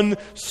leave one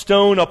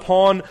stone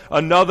upon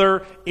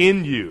another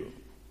in you.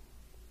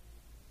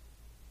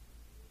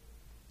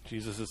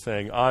 Jesus is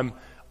saying,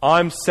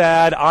 I'm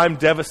sad, I'm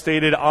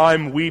devastated,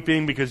 I'm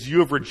weeping because you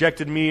have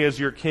rejected me as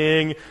your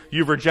king.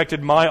 You've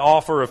rejected my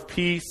offer of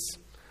peace.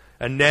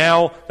 And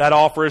now that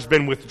offer has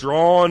been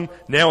withdrawn.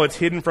 Now it's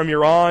hidden from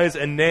your eyes.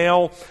 And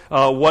now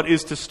what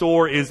is to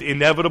store is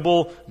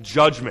inevitable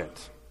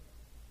judgment,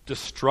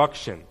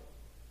 destruction,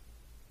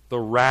 the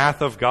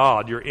wrath of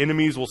God. Your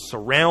enemies will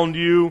surround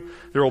you.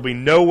 There will be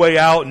no way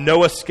out,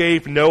 no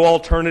escape, no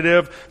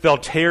alternative. They'll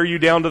tear you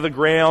down to the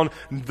ground.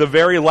 The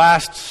very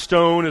last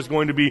stone is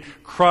going to be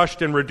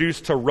crushed and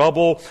reduced to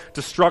rubble.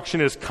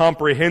 Destruction is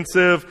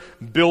comprehensive.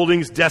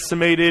 Buildings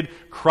decimated,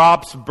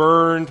 crops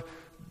burned,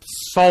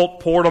 salt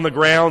poured on the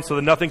ground so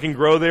that nothing can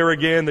grow there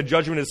again. The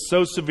judgment is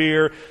so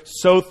severe,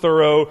 so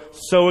thorough,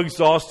 so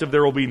exhaustive,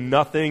 there will be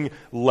nothing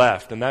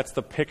left. And that's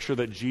the picture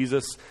that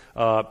Jesus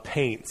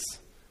paints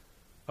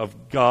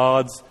of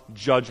God's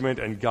judgment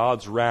and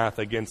God's wrath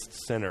against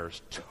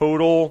sinners.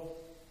 Total,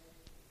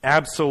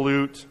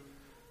 absolute,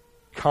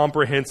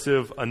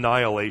 comprehensive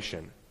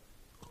annihilation.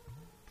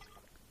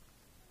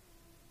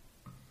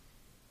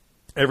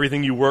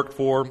 Everything you worked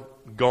for,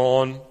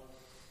 gone.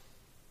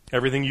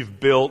 Everything you've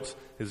built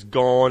is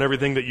gone.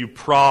 Everything that you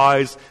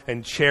prize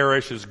and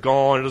cherish is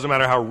gone. It doesn't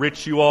matter how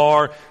rich you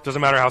are. It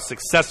doesn't matter how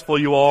successful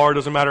you are. It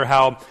doesn't matter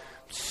how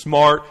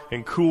smart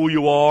and cool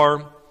you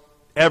are.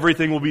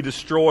 Everything will be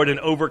destroyed and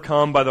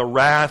overcome by the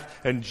wrath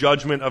and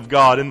judgment of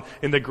God. And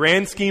in the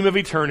grand scheme of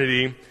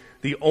eternity,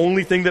 the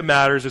only thing that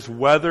matters is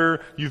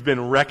whether you've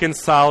been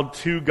reconciled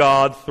to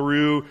God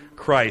through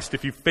Christ.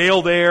 If you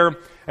fail there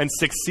and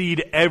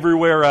succeed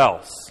everywhere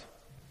else,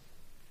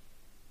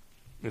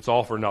 it's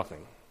all for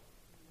nothing.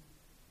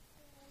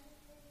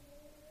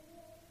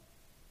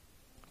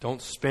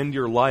 Don't spend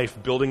your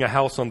life building a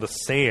house on the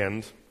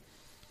sand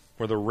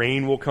where the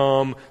rain will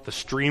come, the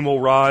stream will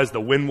rise, the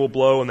wind will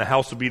blow, and the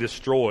house will be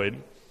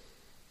destroyed.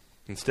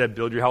 Instead,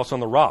 build your house on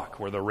the rock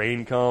where the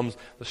rain comes,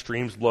 the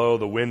streams blow,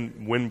 the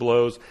wind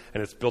blows,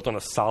 and it's built on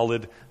a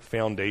solid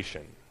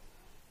foundation.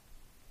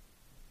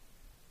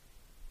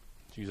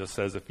 Jesus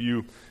says if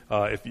you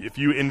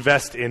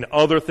invest in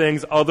other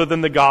things other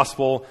than the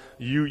gospel,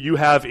 you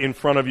have in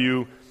front of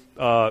you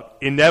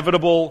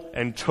inevitable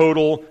and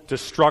total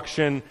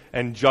destruction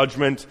and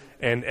judgment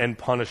and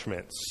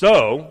punishment.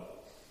 So,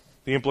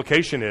 the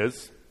implication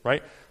is,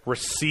 right,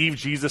 receive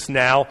Jesus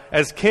now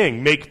as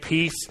king. Make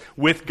peace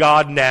with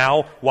God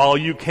now while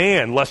you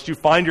can, lest you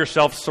find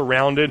yourself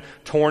surrounded,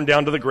 torn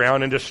down to the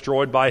ground, and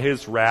destroyed by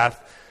his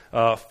wrath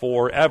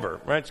forever.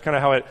 Right? It's kind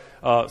of how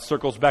it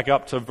circles back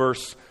up to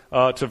verse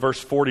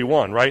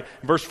 41, right?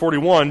 In verse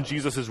 41,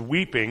 Jesus is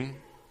weeping.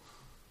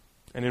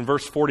 And in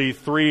verse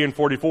 43 and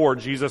 44,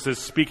 Jesus is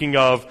speaking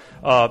of,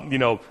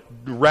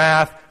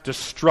 wrath,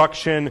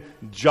 destruction,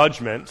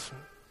 judgment.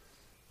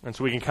 And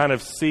so we can kind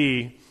of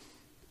see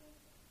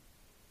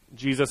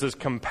Jesus'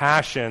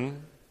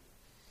 compassion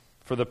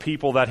for the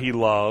people that he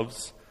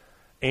loves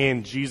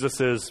and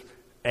Jesus'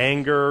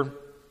 anger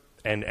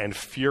and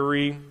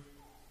fury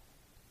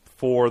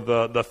for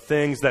the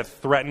things that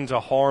threaten to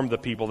harm the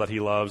people that he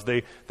loves.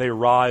 They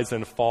rise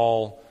and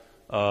fall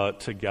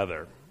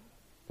together.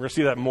 We're going to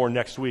see that more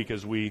next week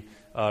as we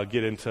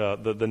get into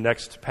the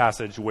next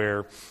passage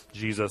where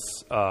Jesus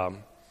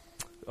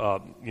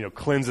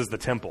cleanses the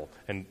temple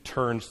and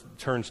turns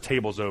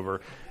tables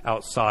over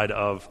outside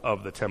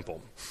of the temple.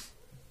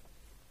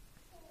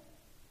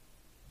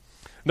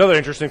 Another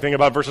interesting thing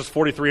about verses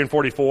 43 and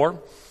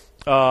 44,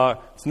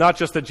 it's not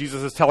just that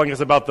Jesus is telling us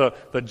about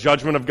the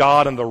judgment of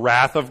God and the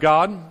wrath of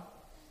God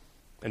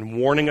and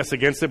warning us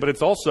against it, but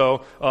it's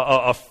also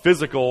a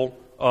physical,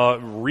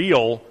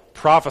 real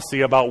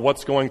prophecy about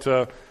what's going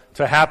to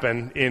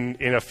happen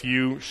in a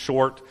few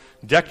short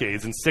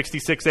decades. In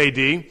 66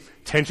 AD,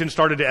 tension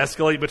started to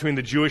escalate between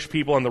the Jewish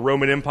people and the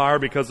Roman Empire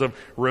because of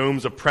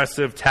Rome's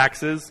oppressive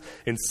taxes.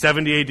 In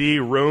 70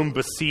 AD, Rome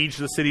besieged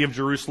the city of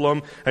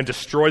Jerusalem and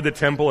destroyed the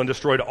temple and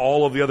destroyed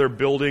all of the other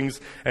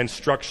buildings and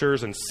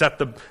structures and set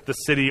the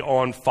city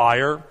on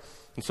fire.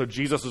 And so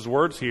Jesus'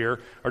 words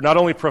here are not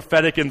only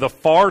prophetic in the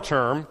far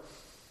term,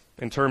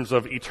 in terms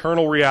of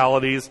eternal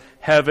realities,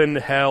 heaven,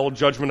 hell,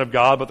 judgment of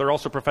God, but they're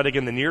also prophetic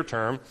in the near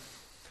term.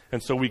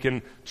 And so we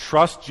can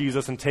trust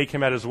Jesus and take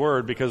him at his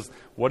word because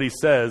what he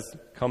says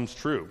comes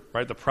true,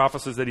 right? The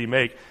prophecies that he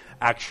makes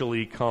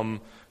actually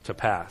come to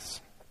pass.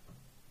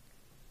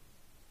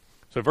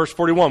 So verse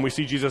 41, we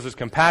see Jesus'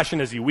 compassion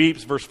as he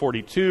weeps. Verse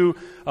 42,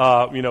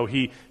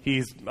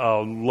 he's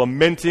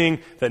lamenting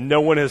that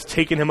no one has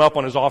taken him up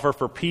on his offer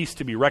for peace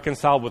to be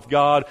reconciled with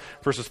God.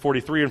 Verses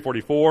 43 and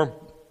 44,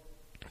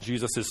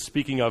 Jesus is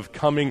speaking of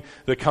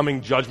the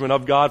coming judgment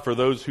of God for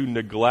those who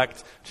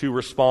neglect to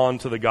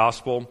respond to the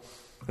gospel.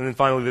 And then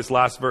finally, this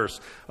last verse.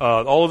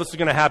 All of this is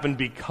going to happen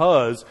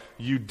because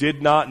you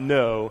did not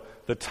know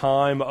the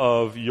time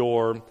of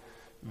your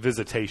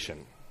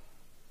visitation.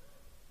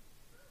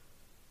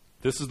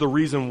 This is the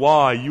reason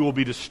why you will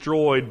be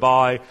destroyed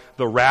by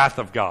the wrath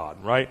of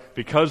God, right?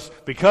 Because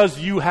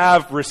you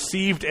have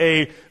received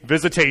a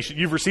visitation,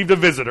 you've received a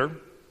visitor,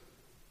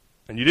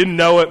 and you didn't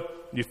know it,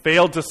 you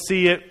failed to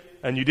see it,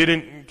 and you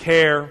didn't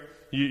care,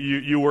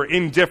 You were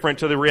indifferent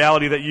to the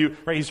reality that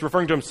right? He's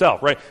referring to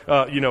himself, right?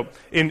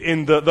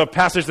 In the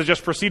passage that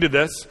just preceded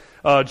this,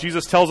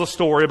 Jesus tells a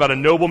story about a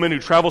nobleman who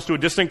travels to a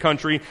distant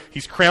country.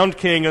 He's crowned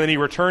king, and then he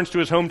returns to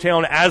his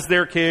hometown as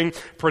their king,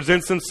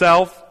 presents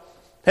himself.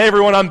 Hey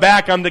everyone, I'm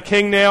back. I'm the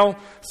king now.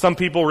 Some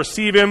people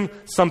receive him.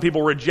 Some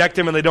people reject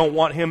him, and they don't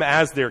want him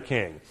as their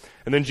king.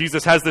 And then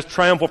Jesus has this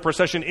triumphal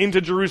procession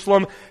into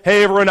Jerusalem.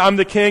 Hey everyone, I'm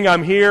the king.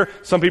 I'm here.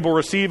 Some people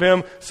receive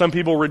him. Some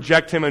people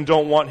reject him and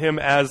don't want him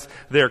as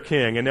their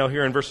king. And now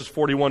here in verses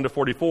 41 to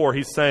 44,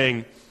 he's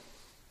saying,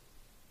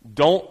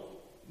 don't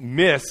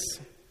miss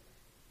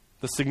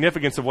the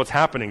significance of what's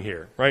happening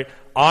here, right?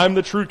 I'm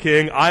the true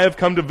king. I have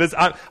come to visit.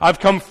 I've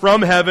come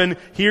from heaven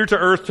here to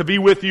earth to be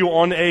with you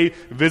on a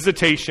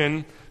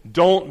visitation.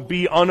 Don't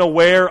be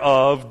unaware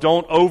of,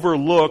 don't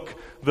overlook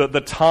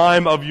the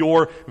time of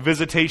your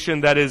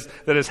visitation that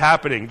is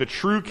happening. The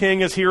true king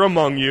is here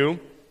among you.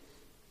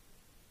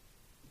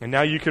 And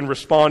now you can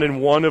respond in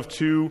one of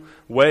two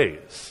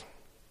ways.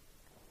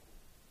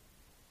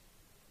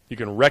 You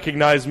can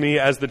recognize me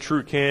as the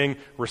true king,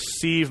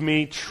 receive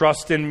me,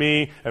 trust in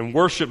me, and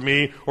worship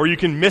me, or you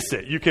can miss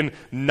it. You can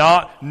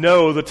not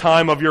know the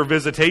time of your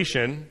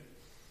visitation,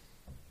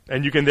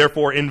 and you can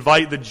therefore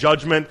invite the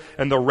judgment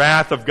and the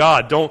wrath of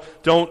God.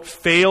 Don't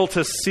fail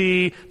to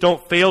see,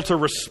 don't fail to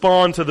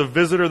respond to the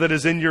visitor that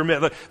is in your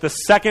midst. The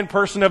second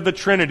person of the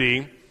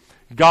Trinity,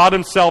 God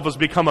himself, has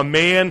become a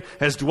man,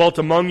 has dwelt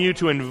among you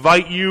to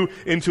invite you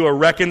into a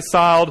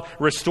reconciled,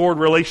 restored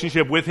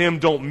relationship with him.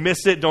 Don't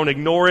miss it. Don't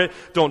ignore it.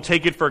 Don't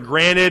take it for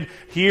granted.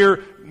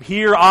 Here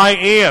I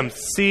am.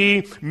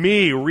 See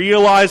me.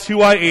 Realize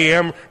who I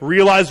am.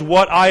 Realize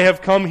what I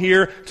have come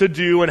here to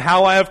do and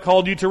how I have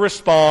called you to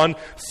respond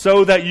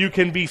so that you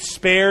can be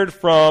spared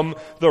from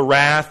the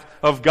wrath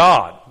of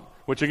God.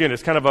 Which again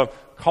is kind of a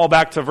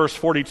callback to verse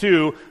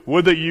 42.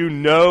 Would that you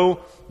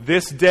know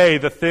this day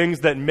the things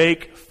that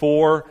make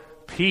for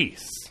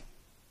peace.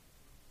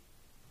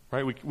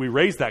 Right? We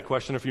raised that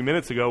question a few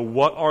minutes ago.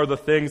 What are the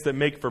things that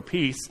make for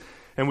peace?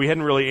 And we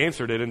hadn't really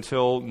answered it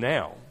until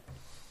now.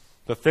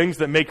 The things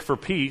that make for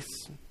peace,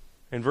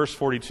 in verse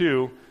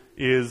 42,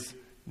 is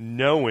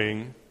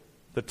knowing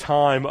the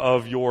time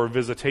of your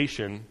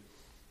visitation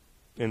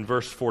in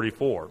verse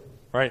 44.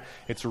 Right?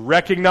 It's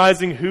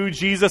recognizing who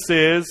Jesus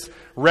is,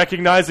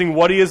 recognizing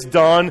what he has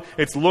done.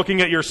 It's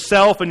looking at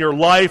yourself and your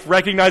life,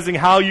 recognizing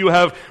how you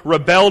have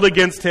rebelled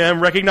against him,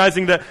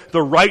 recognizing that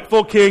the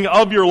rightful king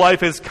of your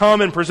life has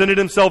come and presented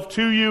himself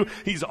to you.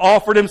 He's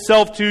offered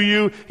himself to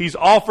you. He's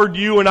offered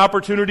you an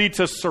opportunity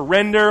to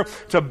surrender,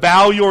 to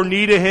bow your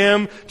knee to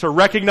him, to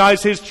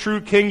recognize his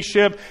true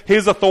kingship,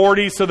 his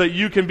authority, so that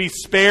you can be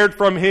spared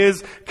from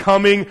his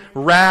coming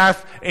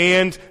wrath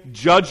and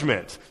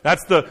judgment.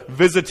 That's the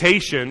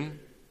visitation.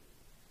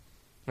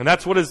 And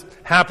that's what is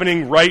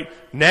happening right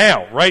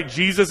now, right?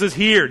 Jesus is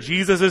here.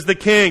 Jesus is the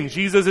king.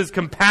 Jesus is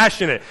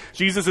compassionate.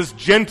 Jesus is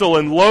gentle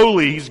and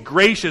lowly. He's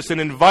gracious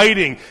and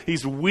inviting.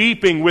 He's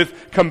weeping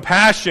with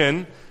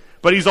compassion.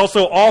 But he's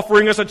also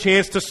offering us a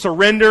chance to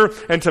surrender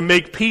and to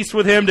make peace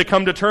with him, to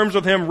come to terms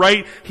with him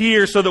right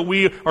here so that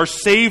we are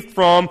saved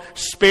from,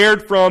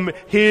 spared from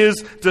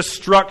his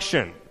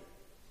destruction.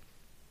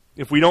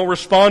 If we don't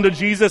respond to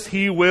Jesus,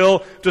 he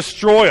will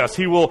destroy us.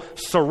 He will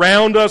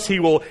surround us. He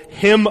will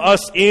hem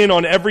us in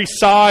on every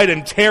side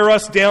and tear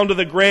us down to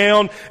the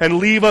ground and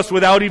leave us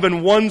without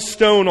even one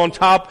stone on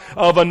top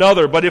of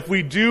another. But if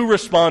we do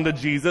respond to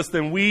Jesus,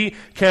 then we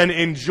can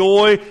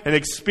enjoy and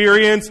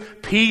experience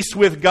peace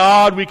with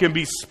God. We can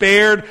be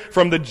spared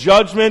from the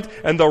judgment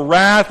and the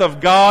wrath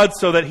of God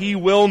so that he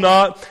will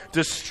not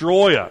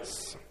destroy us.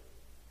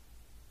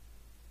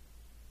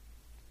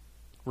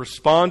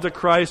 Respond to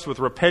Christ with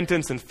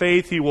repentance and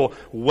faith. He will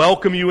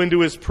welcome you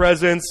into his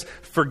presence,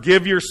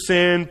 forgive your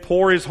sin,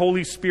 pour his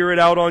Holy Spirit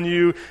out on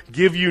you,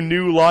 give you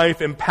new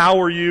life,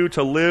 empower you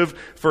to live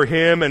for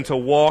him and to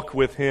walk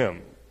with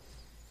him.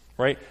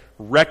 Right?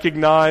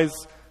 Recognize,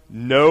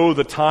 know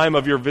the time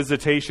of your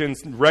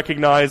visitations,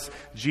 recognize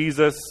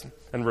Jesus,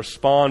 and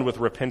respond with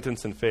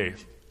repentance and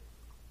faith.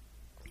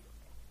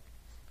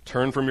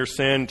 Turn from your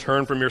sin,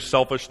 turn from your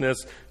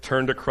selfishness,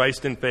 turn to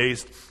Christ in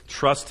faith,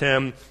 trust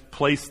him,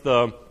 place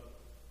the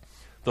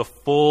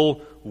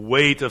full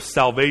weight of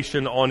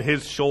salvation on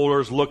his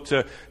shoulders. Look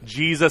to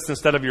Jesus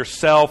instead of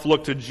yourself.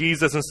 Look to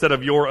Jesus instead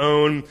of your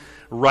own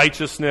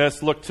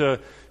righteousness. Look to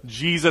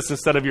Jesus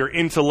instead of your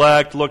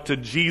intellect. Look to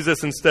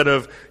Jesus instead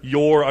of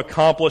your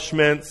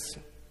accomplishments.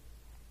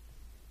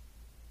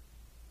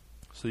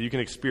 So you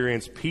can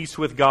experience peace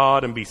with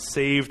God and be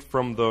saved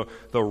from the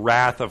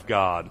wrath of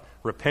God.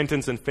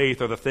 Repentance and faith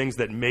are the things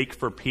that make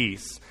for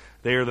peace.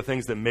 They are the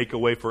things that make a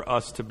way for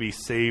us to be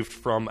saved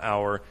from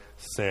our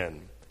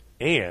sin.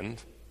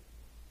 And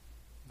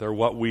they're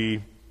what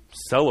we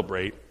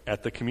celebrate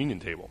at the communion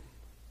table.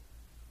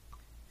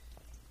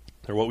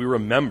 They're what we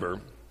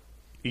remember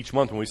each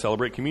month when we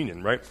celebrate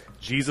communion, right?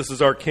 Jesus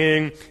is our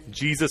King.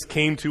 Jesus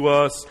came to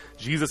us.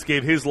 Jesus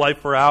gave his life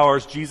for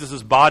ours.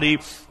 Jesus' body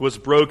was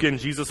broken.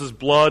 Jesus'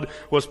 blood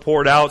was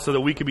poured out so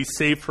that we could be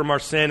saved from our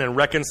sin and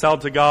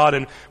reconciled to God.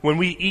 And when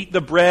we eat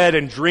the bread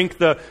and drink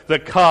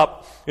the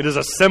cup, it is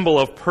a symbol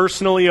of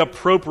personally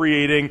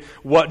appropriating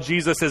what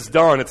Jesus has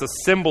done. It's a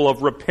symbol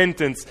of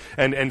repentance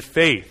and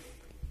faith.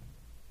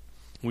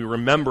 We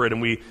remember it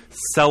and we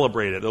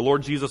celebrate it. The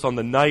Lord Jesus, on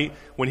the night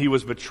when he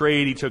was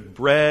betrayed, he took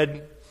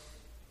bread.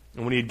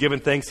 And when he had given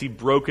thanks, he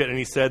broke it and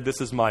he said, "This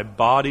is my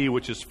body,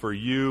 which is for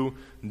you.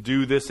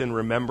 Do this in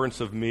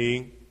remembrance of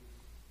me."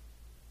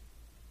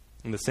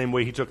 In the same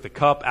way, he took the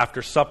cup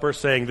after supper,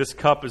 saying, "This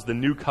cup is the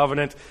new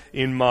covenant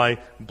in my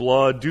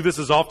blood. Do this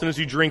as often as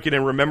you drink it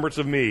in remembrance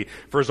of me.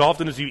 For as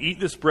often as you eat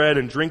this bread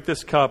and drink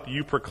this cup,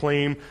 you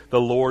proclaim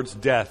the Lord's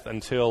death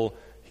until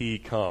he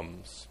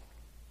comes."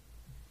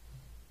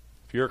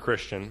 If you're a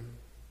Christian,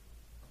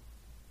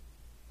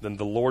 then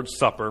the Lord's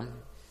Supper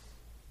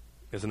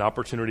is an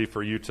opportunity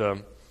for you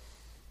to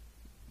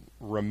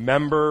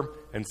remember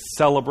and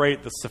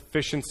celebrate the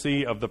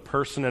sufficiency of the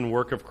person and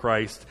work of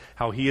Christ,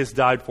 how he has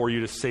died for you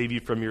to save you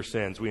from your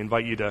sins. We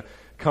invite you to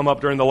come up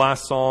during the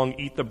last song,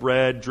 eat the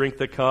bread, drink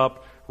the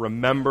cup,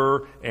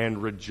 remember,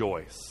 and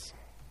rejoice.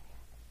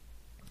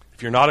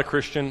 If you're not a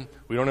Christian,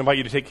 we don't invite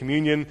you to take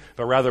communion,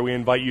 but rather we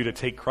invite you to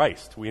take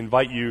Christ. We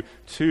invite you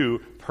to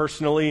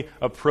personally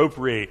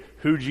appropriate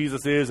who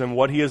Jesus is and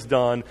what he has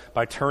done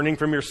by turning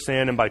from your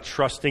sin and by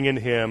trusting in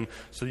him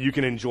so that you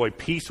can enjoy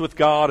peace with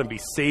God and be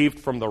saved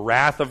from the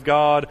wrath of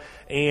God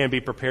and be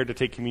prepared to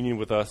take communion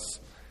with us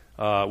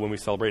when we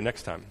celebrate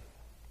next time.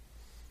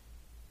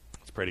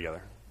 Let's pray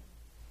together.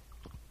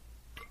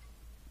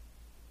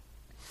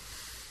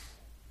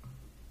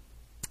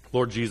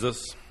 Lord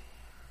Jesus,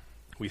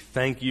 we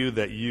thank you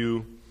that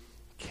you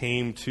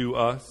came to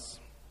us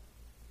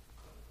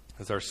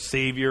as our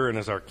Savior and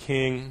as our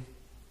King.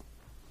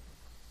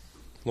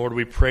 Lord,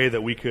 we pray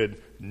that we could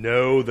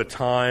know the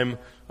time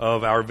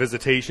of our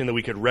visitation, that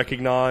we could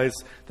recognize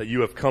that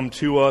you have come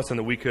to us and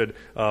that we could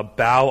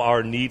bow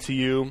our knee to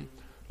you.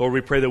 Lord,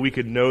 we pray that we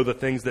could know the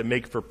things that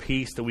make for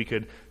peace, that we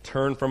could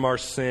turn from our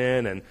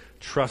sin and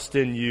trust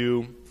in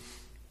you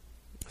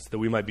so that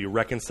we might be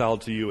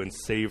reconciled to you and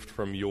saved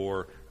from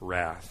your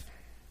wrath.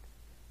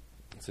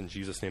 It's in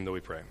Jesus' name that we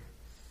pray.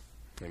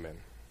 Amen.